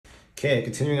Okay,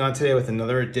 continuing on today with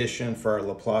another addition for our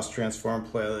Laplace transform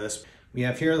playlist. We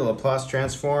have here the Laplace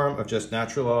transform of just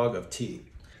natural log of t.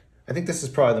 I think this is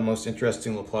probably the most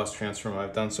interesting Laplace transform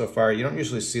I've done so far. You don't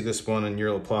usually see this one in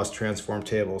your Laplace transform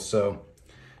table. So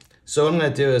what I'm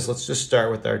going to do is let's just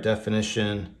start with our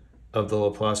definition of the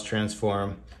Laplace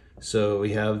transform. So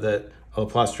we have that a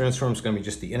Laplace transform is going to be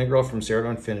just the integral from 0 to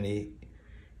infinity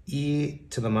e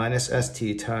to the minus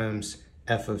st times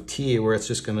f of t, where it's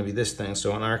just going to be this thing.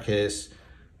 So in our case,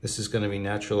 this is going to be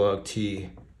natural log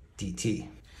t dt.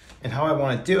 And how I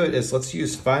want to do it is, let's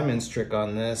use Feynman's trick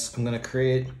on this. I'm going to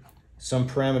create some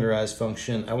parameterized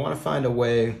function. I want to find a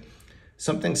way,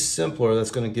 something simpler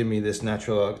that's going to give me this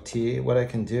natural log t. What I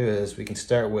can do is we can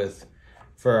start with,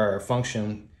 for our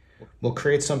function, we'll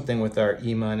create something with our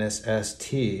e minus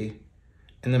st.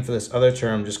 And then for this other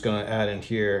term, I'm just going to add in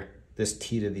here this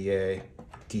t to the a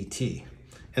dt.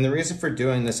 And the reason for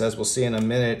doing this, as we'll see in a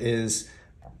minute, is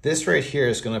this right here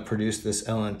is going to produce this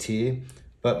ln t,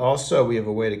 but also we have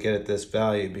a way to get at this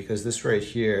value, because this right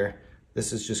here,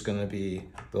 this is just going to be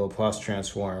the Laplace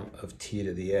transform of t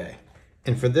to the a.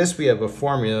 And for this, we have a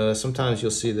formula. Sometimes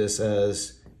you'll see this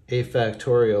as a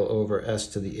factorial over s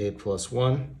to the a plus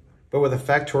 1. But with a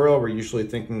factorial, we're usually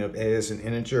thinking of a as an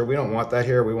integer. We don't want that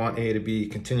here. We want a to be a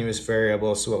continuous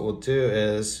variable. So what we'll do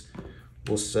is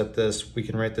we'll set this, we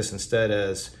can write this instead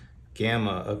as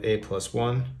gamma of a plus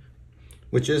 1,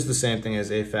 which is the same thing as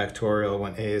a factorial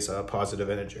when a is a positive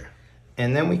integer.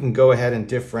 And then we can go ahead and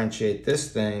differentiate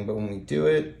this thing, but when we do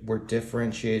it, we're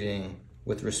differentiating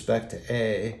with respect to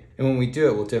a. And when we do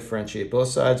it, we'll differentiate both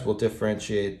sides. We'll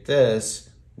differentiate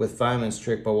this with Feynman's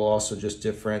trick, but we'll also just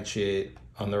differentiate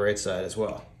on the right side as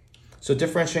well. So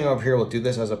differentiating over here, we'll do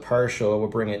this as a partial. We'll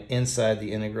bring it inside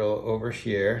the integral over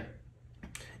here.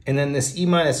 And then this e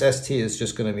minus st is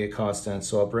just going to be a constant.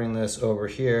 So I'll bring this over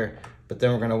here, but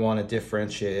then we're going to want to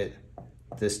differentiate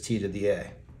this t to the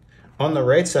a. On the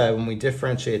right side, when we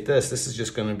differentiate this is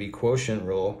just going to be quotient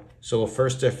rule. So we'll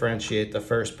first differentiate the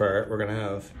first part. We're going to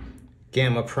have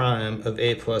gamma prime of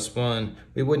a plus 1.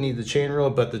 We wouldn't need the chain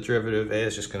rule, but the derivative of a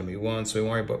is just going to be 1. So we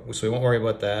won't worry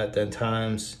about that. Then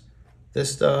times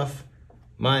this stuff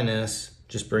minus,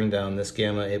 just bring down this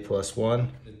gamma a plus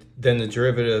 1. Then the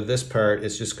derivative of this part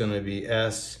is just going to be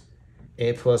s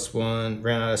a plus 1,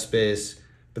 ran out of space.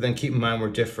 But then keep in mind we're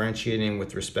differentiating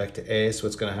with respect to a, so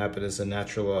what's going to happen is the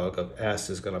natural log of s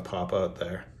is going to pop out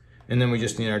there. And then we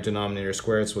just need our denominator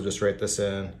squared, so we'll just write this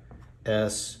in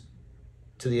s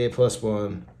to the a plus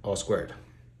 1 all squared.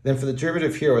 Then for the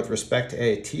derivative here with respect to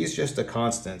a, t is just a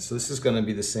constant, so this is going to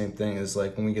be the same thing as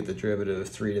like when we get the derivative of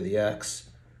 3 to the x.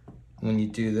 When you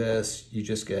do this, you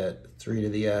just get 3 to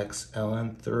the x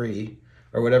ln 3,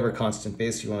 or whatever constant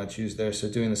base you want to choose there. So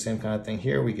doing the same kind of thing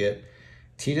here, we get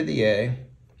t to the a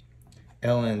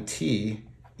ln t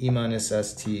e minus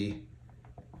st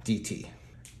dt.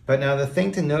 But now the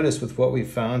thing to notice with what we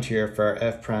found here for our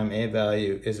f prime a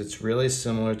value is it's really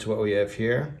similar to what we have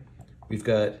here. We've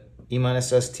got e minus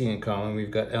st in common, we've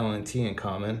got ln t in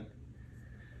common.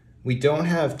 We don't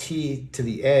have t to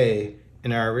the a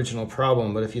in our original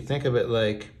problem, but if you think of it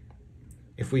like,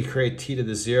 if we create t to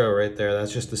the 0 right there,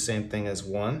 that's just the same thing as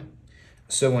 1.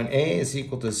 So when a is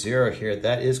equal to 0 here,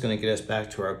 that is going to get us back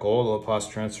to our goal, the Laplace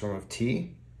transform of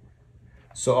t.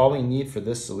 So all we need for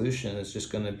this solution is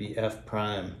just going to be f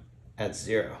prime at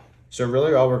 0. So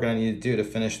really all we're going to need to do to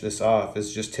finish this off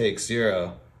is just take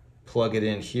 0, plug it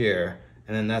in here,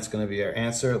 and then that's going to be our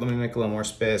answer. Let me make a little more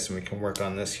space and we can work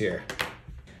on this here.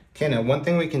 Okay, now one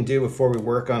thing we can do before we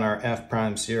work on our f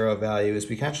prime 0 value is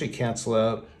we can actually cancel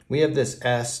out. We have this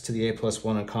s to the a plus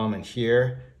 1 in common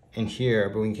here and here,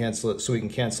 but we can cancel it, so we can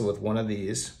cancel with one of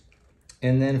these.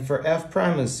 And then for f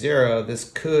prime of 0, this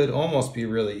could almost be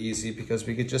really easy because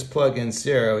we could just plug in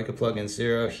 0. We could plug in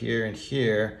 0 here and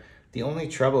here. The only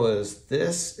trouble is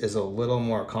this is a little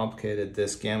more complicated,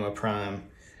 this gamma prime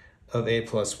of a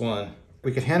plus 1.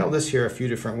 We could handle this here a few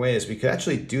different ways. We could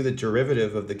actually do the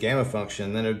derivative of the gamma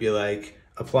function. Then it would be like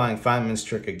applying Feynman's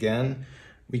trick again.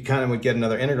 We kind of would get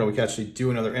another integral. We could actually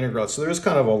do another integral. So there's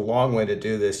kind of a long way to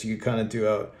do this. You could kind of do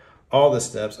out all the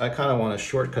steps. I kind of want to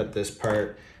shortcut this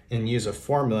part and use a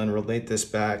formula and relate this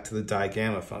back to the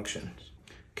Digamma function.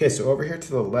 Okay, so over here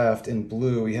to the left in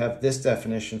blue, we have this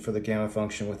definition for the gamma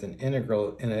function with an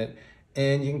integral in it.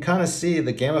 And you can kind of see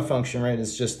the gamma function, right,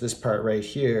 is just this part right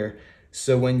here.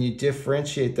 So when you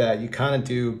differentiate that, you kind of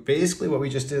do basically what we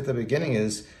just did at the beginning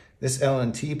is this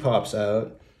ln t pops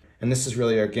out, and this is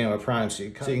really our gamma prime. So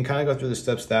you can kind of go through the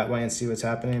steps that way and see what's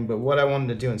happening. But what I wanted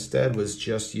to do instead was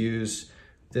just use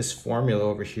this formula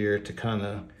over here to kind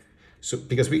of,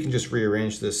 because we can just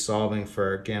rearrange this solving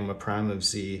for gamma prime of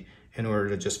z in order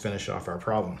to just finish off our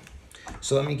problem.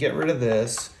 So let me get rid of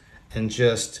this, and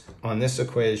just on this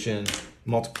equation,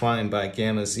 multiplying by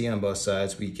gamma z on both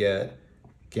sides, we get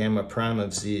gamma prime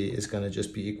of z is going to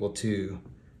just be equal to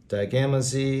digamma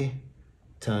z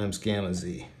times gamma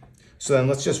z. So then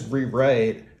let's just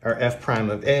rewrite our f prime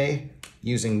of a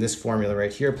using this formula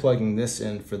right here, plugging this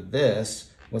in for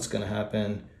this. What's going to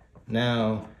happen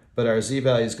now? But our z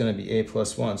value is going to be a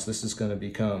plus 1, so this is going to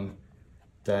become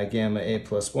digamma a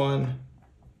plus 1,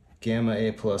 gamma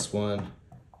a plus 1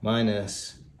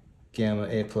 minus gamma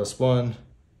a plus 1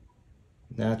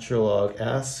 natural log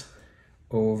s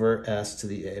over s to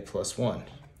the a plus 1.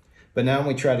 But now when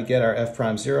we try to get our f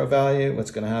prime 0 value,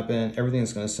 what's going to happen?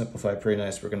 Everything's going to simplify pretty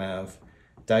nice. We're going to have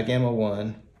digamma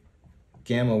 1,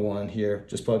 gamma 1 here,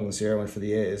 just plugging 0 in for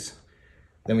the a's.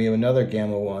 Then we have another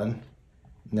gamma 1,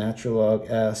 natural log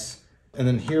s, and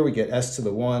then here we get s to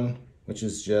the 1, which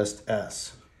is just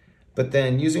s. But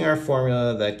then using our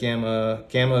formula that gamma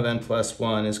of n plus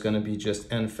 1 is going to be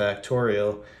just n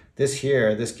factorial,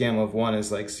 this gamma of 1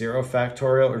 is like 0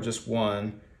 factorial or just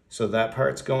 1, so that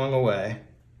part's going away.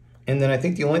 And then I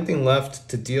think the only thing left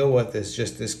to deal with is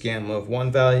just this gamma of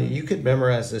 1 value. You could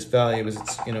memorize this value as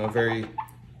it's, a very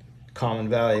common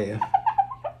value.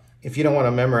 If you don't want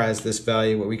to memorize this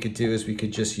value, what we could do is we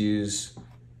could just use,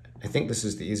 I think this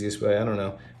is the easiest way, I don't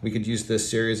know. We could use this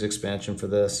series expansion for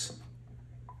this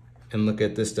and look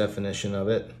at this definition of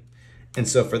it. And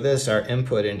so for this, our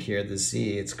input in here, the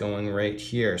z, it's going right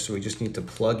here. So we just need to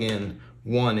plug in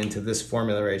 1 into this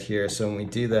formula right here. So when we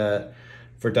do that,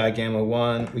 for digamma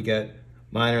 1, we get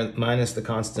minus the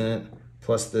constant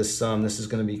plus this sum. This is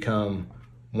going to become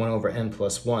 1 over n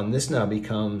plus 1. This now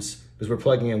becomes, because we're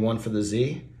plugging in 1 for the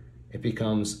z, it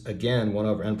becomes, again, 1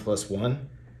 over n plus 1.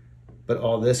 But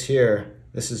all this here,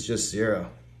 this is just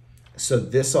 0. So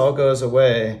this all goes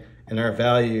away, and our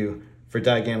value for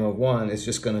digamma 1 is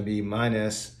just going to be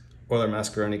minus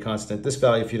Euler-Mascheroni constant. This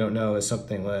value, if you don't know, is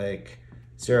something like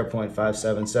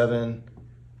 0.577.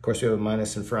 Of course, we have a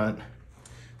minus in front.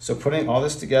 So putting all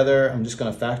this together, I'm just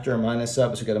going to factor a minus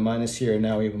up. So we got a minus here, and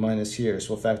now we have a minus here.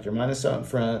 So we'll factor minus out in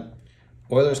front,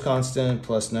 Euler's constant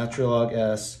plus natural log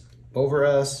s over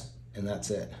s, and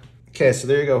that's it. Okay, so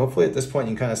there you go. Hopefully at this point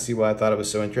you can kind of see why I thought it was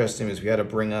so interesting, is we had to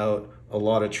bring out a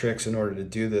lot of tricks in order to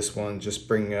do this one, just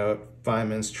bringing out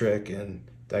Feynman's trick and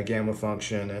digamma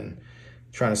function and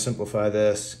trying to simplify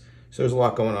this. So there's a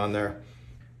lot going on there.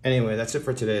 Anyway, that's it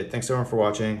for today. Thanks everyone for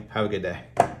watching. Have a good day.